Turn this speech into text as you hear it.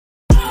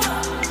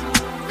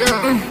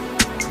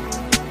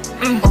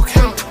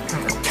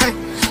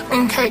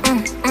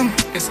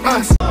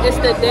It's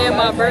the day of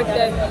my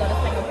birthday.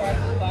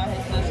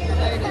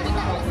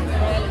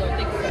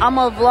 I'm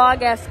gonna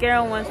vlog at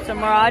Scarowinds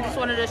tomorrow. I just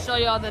wanted to show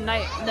y'all the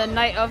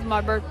night of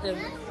my birthday.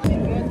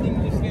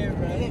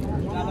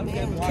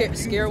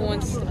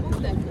 Scarowinds.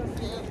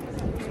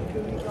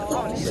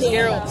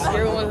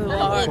 Scarowinds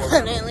vlog.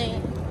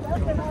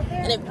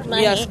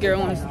 Yeah,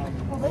 Scarowinds.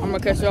 I'm gonna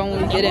catch y'all when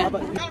we get in.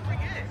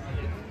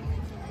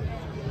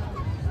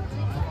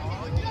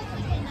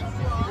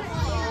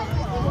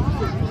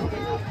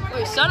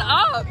 Wait, shut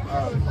up!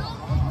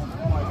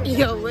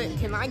 Yo, wait,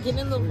 can I get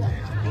in the vlog?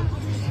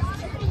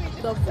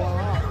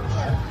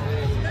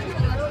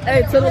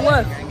 Hey, to the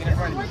left.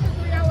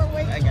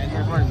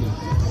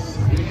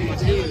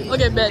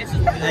 Look at Betsy.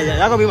 Hey, that's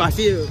gonna be my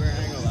shield, bro.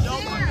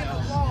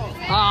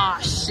 Ah,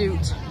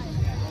 shoot.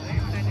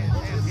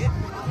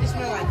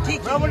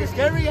 Bro, what is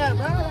scary at,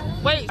 bro?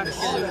 Wait.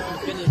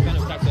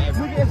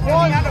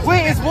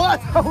 Wait, it's what?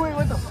 Wait,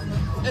 what the?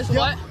 It's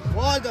what?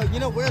 Waldo, you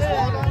know where's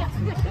Waldo?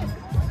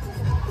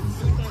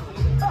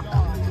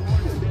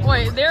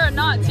 Wait, there are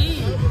not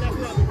teams.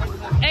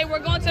 Hey, we're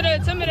going to the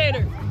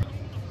Intimidator.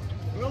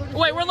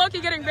 Wait, we're low-key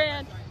getting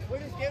banned.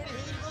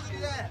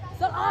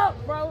 Shut up,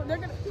 bro. They're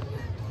gonna.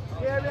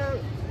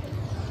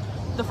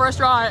 The first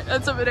ride,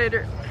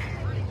 Intimidator.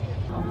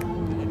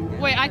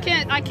 Wait, I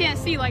can't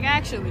see, like,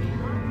 actually.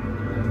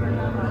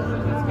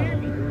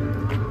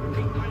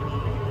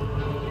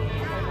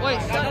 Wait,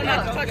 shut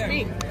up. Touch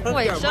me.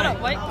 Wait, shut up.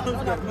 Wait,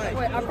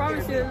 I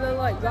promise you, they're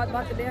like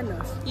about to ban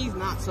us. He's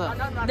not, sir.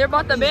 They're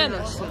about to ban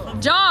us.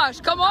 Josh,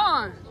 come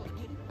on.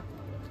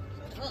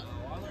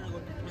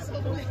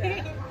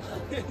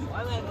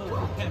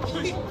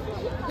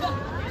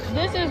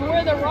 This is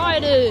where the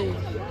ride is.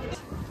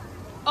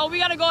 Oh, we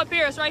gotta go up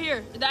here. It's right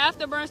here. The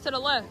afterburn's to the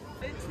left.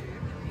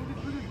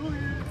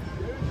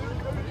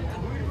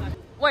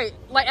 Wait,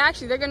 like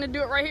actually, they're gonna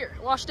do it right here.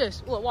 Watch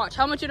this. Look, watch.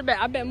 How much you to bet?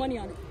 I bet money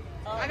on it.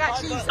 I got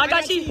cheese. I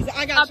got cheese.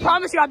 I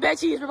promise you, I bet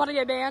cheese. We're about to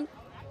get banned.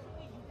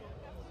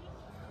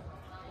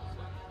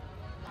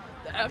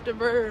 The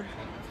afterburn.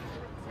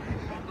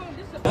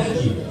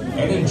 Thank you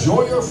and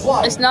enjoy your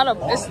flight. It's not a.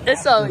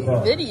 It's a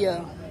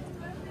video.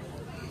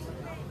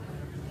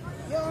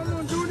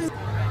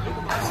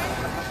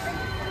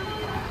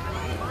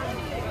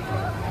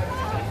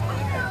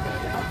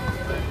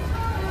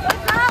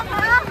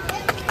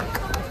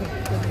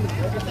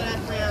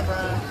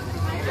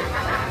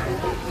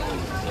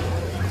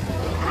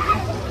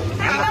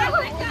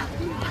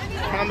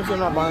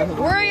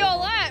 Where are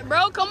y'all at,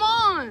 bro? Come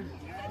on.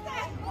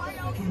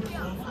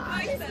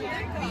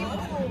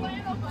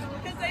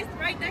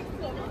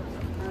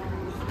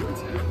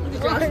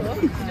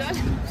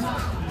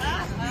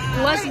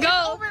 Let's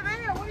go.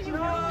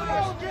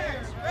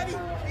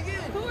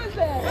 Who is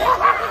that?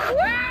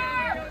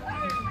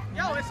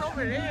 Yo, it's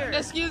over there.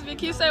 Excuse me,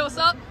 can you say what's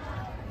up?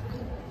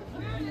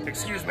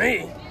 Excuse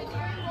me.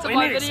 To We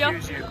my need to video.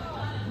 excuse you.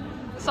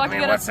 So I I can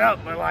mean, get what's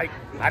up? But like,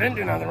 I didn't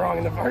do nothing wrong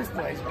in the first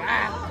place.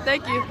 Ah.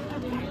 Thank you.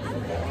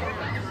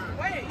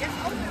 Wait, it's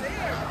over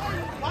there.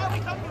 Why are we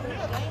coming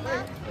here?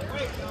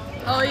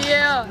 Oh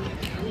yeah.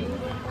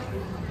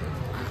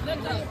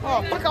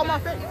 Oh, fuck on my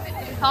face.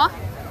 Huh?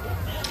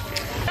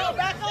 Yo,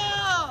 back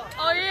up.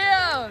 Oh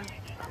yeah.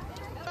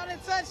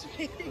 Don't touch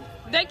me.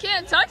 They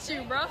can't touch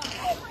you, bro.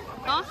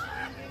 Huh?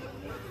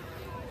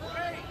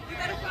 You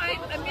gotta find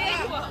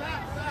Emmanuel.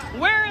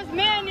 Where is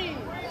Manny?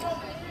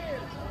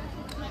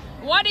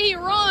 Why did he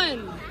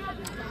run?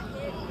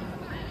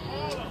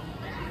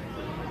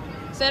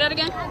 Say that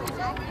again.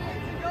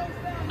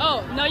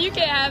 Oh, no, you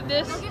can't have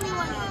this.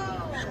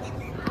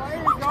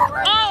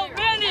 Oh,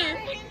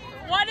 Manny!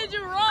 Why did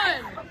you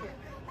run?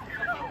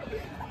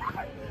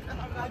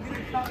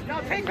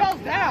 Yo, 10 goes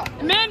down.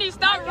 Manny,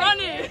 stop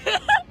running.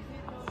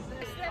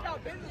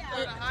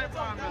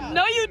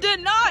 No, you did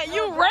not.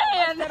 You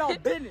ran.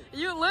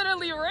 You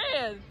literally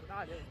ran.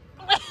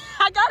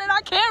 I got it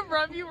on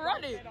camera of you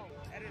running.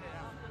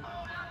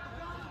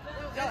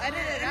 Yo, edit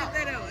it out.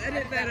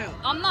 Edit that out.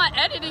 I'm not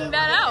editing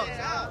that out.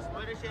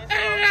 Edit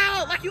it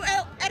out like you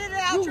edited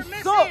out your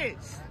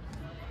misses.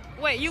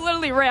 Wait, you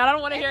literally ran. I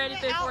don't want to hear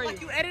anything for you.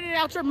 Like you edited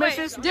out your Wait,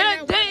 misses.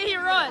 didn't he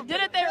run?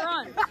 Didn't they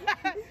run?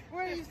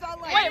 Where you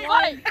sound like Wait,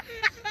 Mike.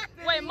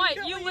 Wait, Mike,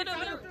 you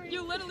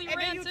literally and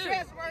ran then you too.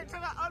 transferred to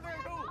the other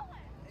hoop.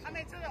 I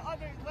mean to the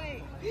other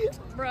lane.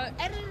 Bruh.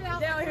 Edit it out.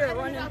 Down here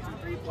running. Out to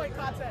 3-point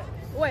concept.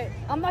 Wait,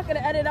 I'm not gonna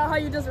edit out how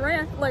you just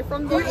ran. Like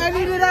from the. You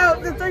edited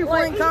out the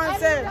 3-point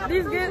concept.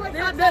 These kids,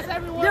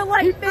 they're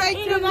like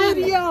 15 of them.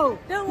 video.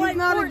 They're like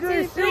not 14 a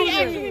good shooter. He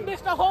actually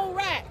missed the whole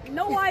rack.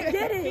 No, I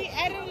didn't. He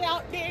edited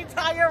out the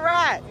entire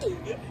rack.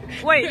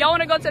 Wait, y'all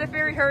wanna go to the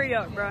ferry? Hurry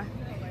up, bro.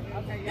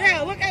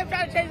 Yeah, look at him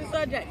trying to change the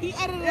subject. He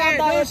edited out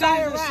the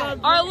entire rack.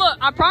 Alright, look,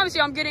 I promise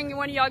you I'm getting you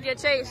when y'all get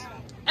chased.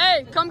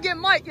 Hey, come get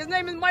Mike. His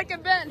name is Mike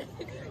and Ben.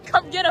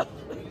 Come get him.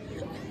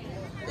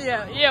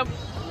 Yeah.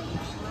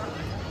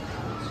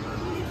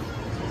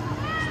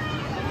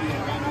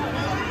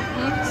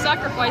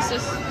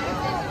 Sacrifices.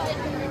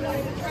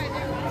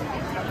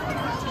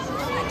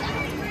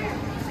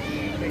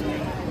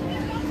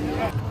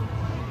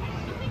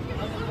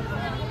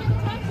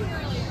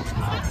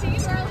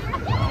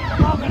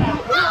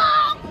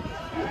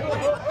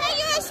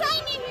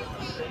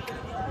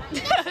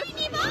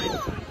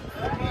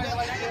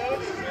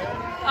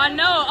 I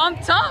know, I'm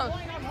tough.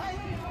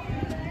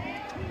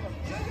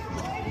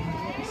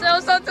 Say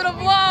what's up to the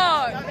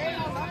vlog.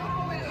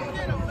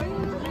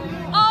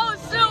 Oh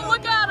shoot,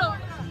 look at him.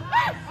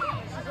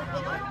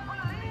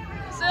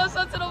 Say what's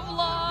up to the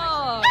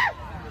vlog.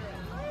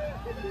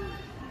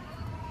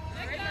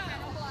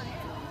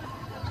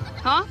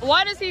 Huh?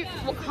 Why does he,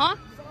 huh?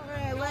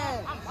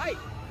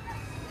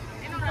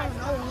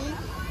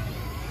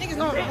 Niggas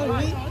don't know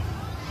me.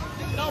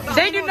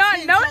 They do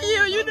not know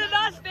you. You did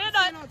not stand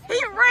up. He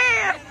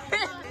ran.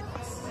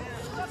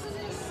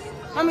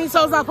 How many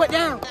souls I put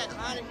down?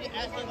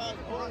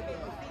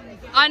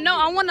 I know.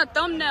 I want a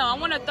thumbnail. I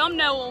want a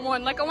thumbnail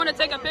one. Like I want to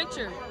take a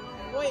picture.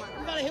 Wait,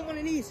 we gotta hit one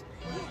of these.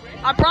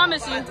 I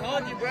promise you. I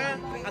told you,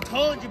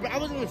 bro. I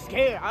wasn't even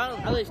scared. I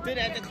just stood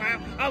at the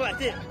clown. I was like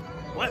this.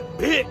 What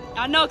bitch?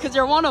 I know, cause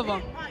you're one of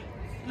them.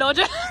 No, I'm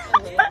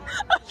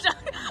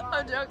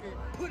joking.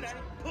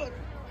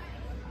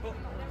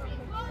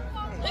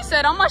 He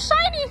said I'm a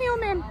shiny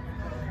human.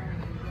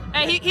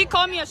 Hey, he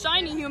called me a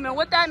shiny human.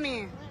 What that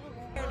mean?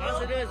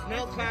 Also, there's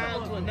no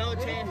clowns with no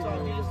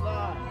chainsaws. You just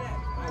slide.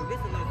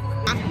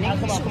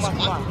 Come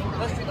on.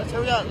 Let's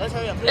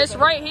hurry up. It's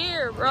right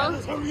here, bro.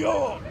 Let's hurry up.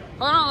 Hold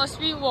on, let's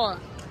speed walk.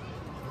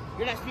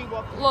 You're not speed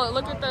walking.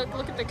 Look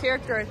at the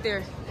character right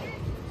there.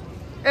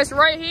 It's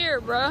right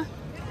here, bro.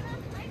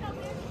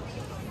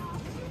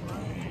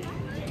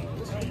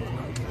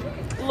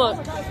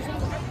 Look.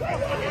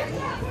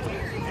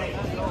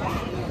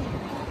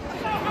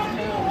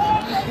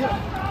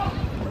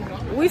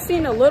 We've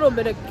seen a little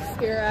bit of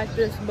scare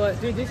actors,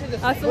 but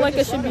I feel like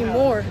it should be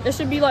more. It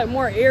should be like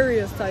more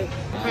areas type.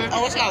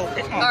 Oh, let's go.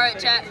 All right,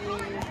 chat.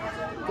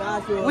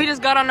 We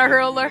just got on the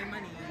hurler.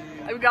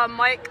 We got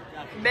Mike,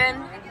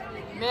 Ben,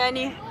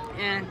 Manny,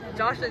 and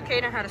Josh and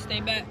Kaden had to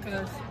stay back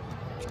because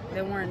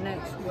they weren't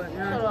next. But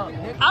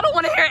I don't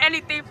want to hear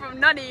anything from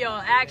none of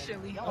y'all,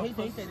 actually. Oh, he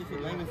said this is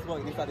lame as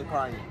fuck. They started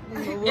crying.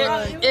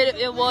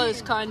 It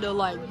was kind of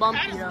like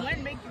bumpy though.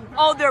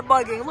 Oh, they're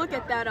bugging. Look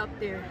at that up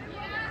there.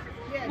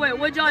 Wait,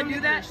 would y'all do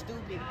that?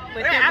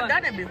 Wait, I've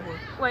done that before.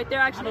 Wait, they're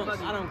actually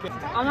bugging. I don't care.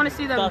 I want to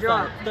see them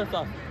drop.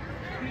 Stop.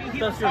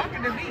 He was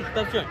talking to me.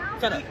 Stop.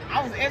 Shut up.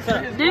 I was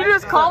answering. Did you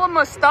just call him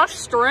a stuffed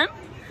shrimp?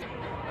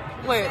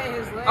 Wait,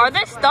 are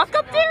they stuck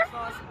up there?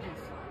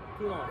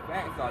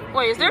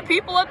 Wait, is there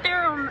people up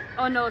there?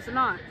 Oh no, it's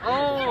not.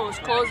 Oh, it's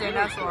closing.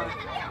 That's why.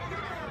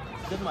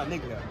 This is my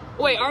nigga.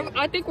 Wait,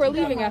 I think we're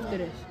leaving after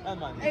this. That's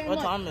my nigga. What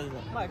time is it?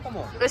 Mike, come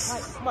on.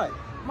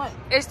 Mike.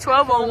 It's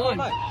 12:01.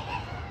 Mike.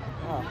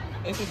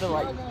 Is this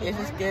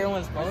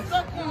Scarowinds post?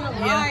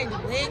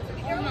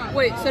 Yeah.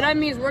 Wait, so that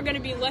means we're gonna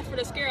be left for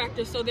the scare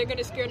actors, so they're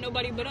gonna scare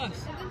nobody but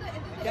us.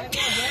 Wait,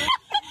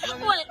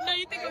 no,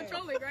 you think I'm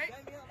trolling, right?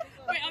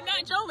 Wait, I'm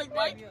not trolling,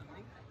 Mike.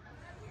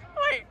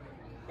 Wait,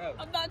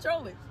 I'm not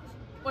trolling.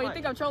 Wait, you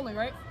think I'm trolling,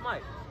 right?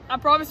 Mike. I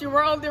promise you,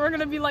 we're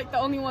gonna be like the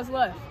only ones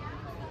left.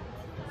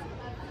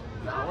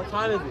 What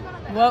time is it?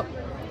 Well,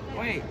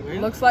 Wait, really?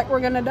 Looks like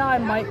we're gonna die,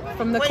 Mike,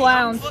 from the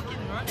clowns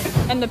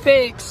and the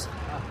pigs.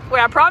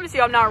 Wait, I promise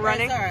you I'm not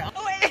running. Right.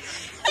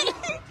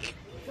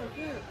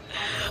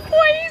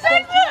 Wait, he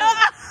said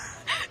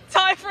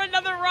time for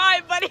another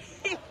ride, buddy.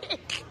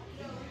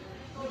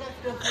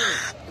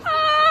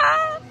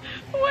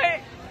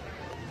 Wait,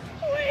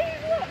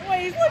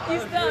 he's lucky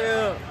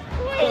stuck.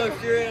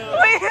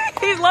 Wait,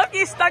 he's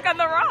lucky stuck on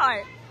the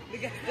ride.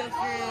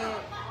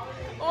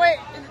 Wait,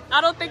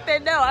 I don't think they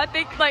know. I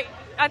think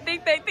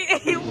they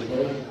think he.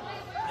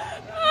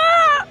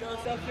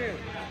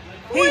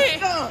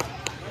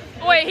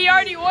 Wait, he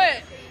already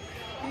went.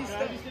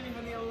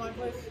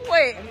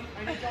 Wait.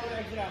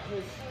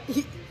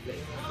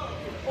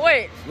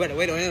 Wait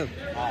on him.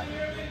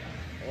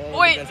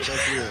 Wait.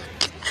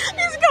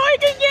 He's going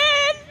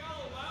again.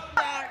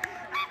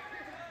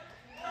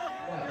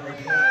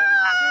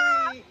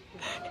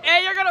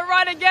 Hey, you're gonna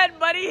run again,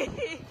 buddy.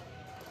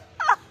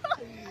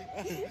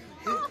 This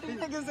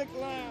nigga's a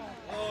clown.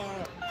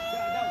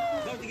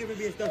 Don't think it would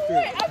be a stuff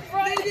Wait, I'm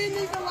running. They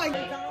didn't even like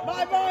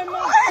bye.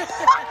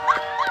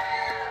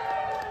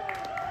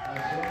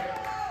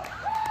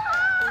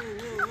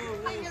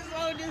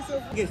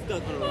 Get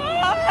stuck on the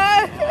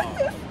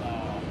ride.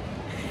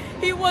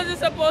 He wasn't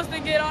supposed to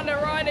get on the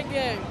ride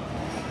again.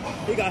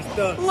 He got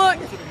stuck. Look.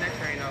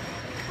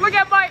 Look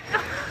at Mike.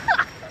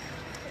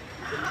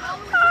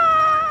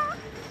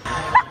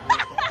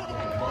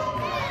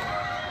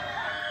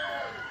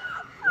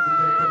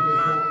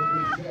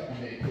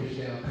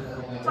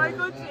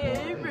 Michael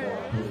Chambers.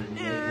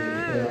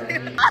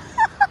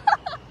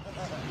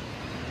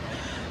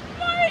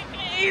 Mike,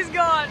 he's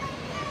gone.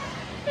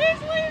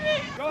 He's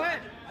leaving. Go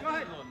ahead.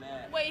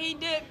 Wait, he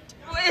dipped.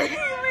 Wait.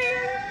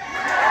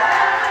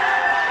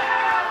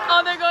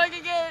 Oh, they're going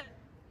again.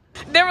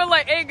 They were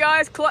like, hey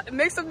guys,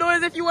 make some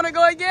noise if you want to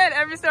go again.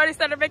 Everybody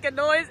started making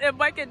noise, and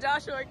Mike and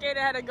Joshua and Kaden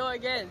had to go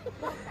again.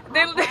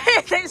 They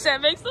said,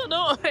 make some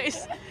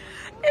noise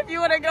if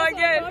you want to go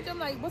again. I'm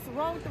like, what's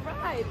wrong with the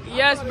ride?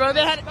 Yes, bro,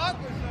 they had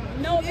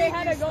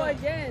to go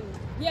again.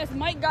 Yes,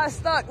 Mike got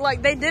stuck.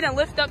 Like, they didn't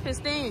lift up his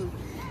thing.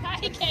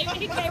 He came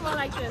He came on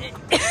like this.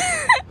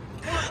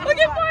 Look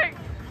at Mike.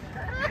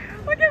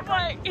 Look at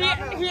Mike.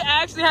 He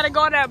actually had to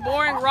go on that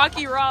boring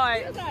rocky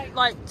ride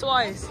like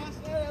twice.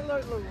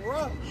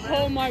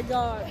 Oh my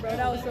god, bro,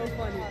 that was so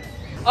funny.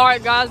 All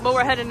right, guys, but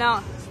we're heading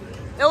out.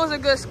 It was a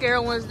good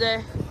Scarowinds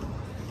day.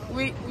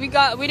 We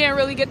didn't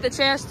really get the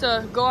chance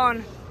to go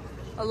on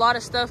a lot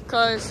of stuff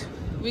because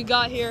we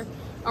got here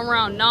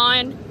around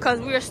 9 because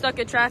we were stuck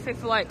in traffic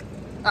for like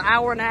an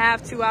hour and a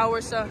half, 2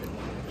 hours. So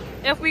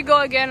if we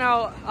go again,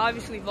 I'll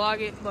obviously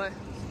vlog it, but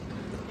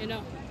you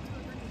know,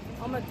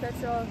 I'm gonna catch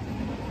y'all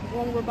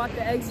when we're about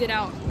to exit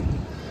out.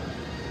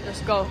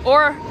 Let's go.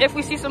 Or if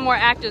we see some more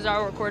actors,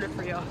 I'll record it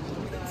for y'all.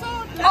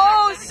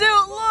 Oh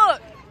shoot,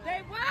 look!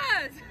 They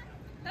was.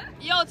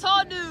 Yo,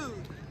 tall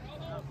dude.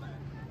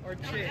 Or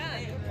chick.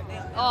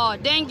 Oh,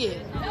 dang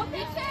it. No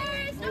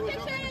pictures. No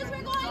pictures.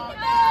 We're going to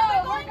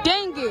go.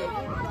 Dang it.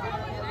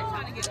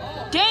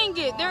 Dang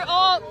it. They're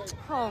all.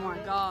 Oh my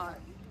god.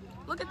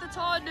 Look at the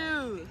tall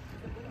dude.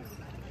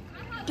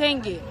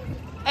 Dang it.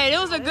 Hey, it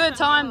was a good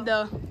time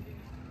though.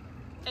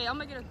 Hey, I'm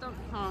gonna get a thumb.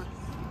 Huh.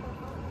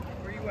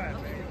 Where you at,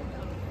 man?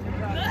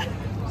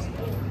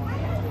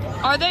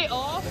 Are they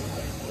off?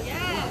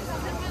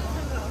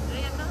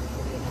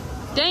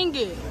 Dang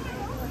it.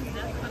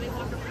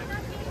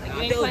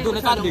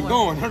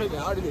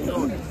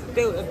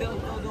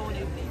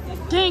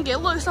 Dang it,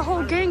 look, it's a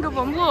whole gang of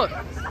them, look.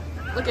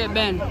 Look at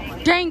Ben.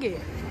 Dang it.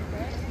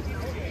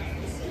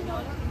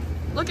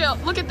 Look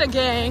at the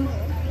gang.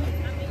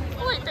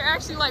 Oh, wait, they're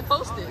actually like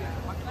posted.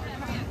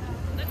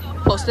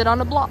 Posted on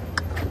the block.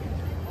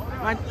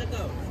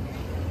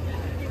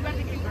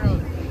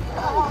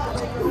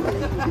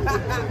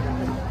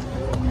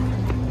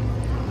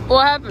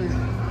 What happened?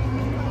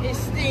 It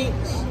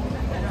stinks.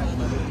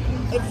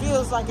 It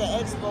feels like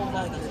an expo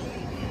moment.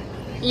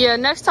 Yeah,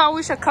 next time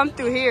we should come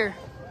through here.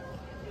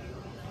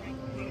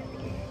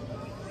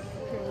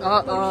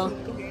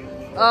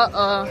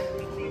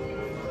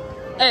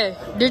 Hey,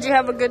 did you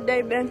have a good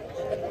day, Ben?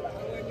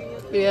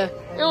 Yeah,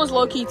 it was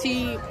low-key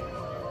tea.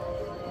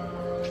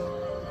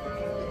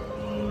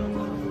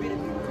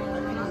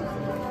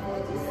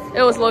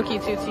 It was low-key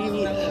too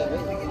tea.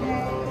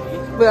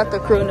 We got the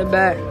crew in the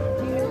back.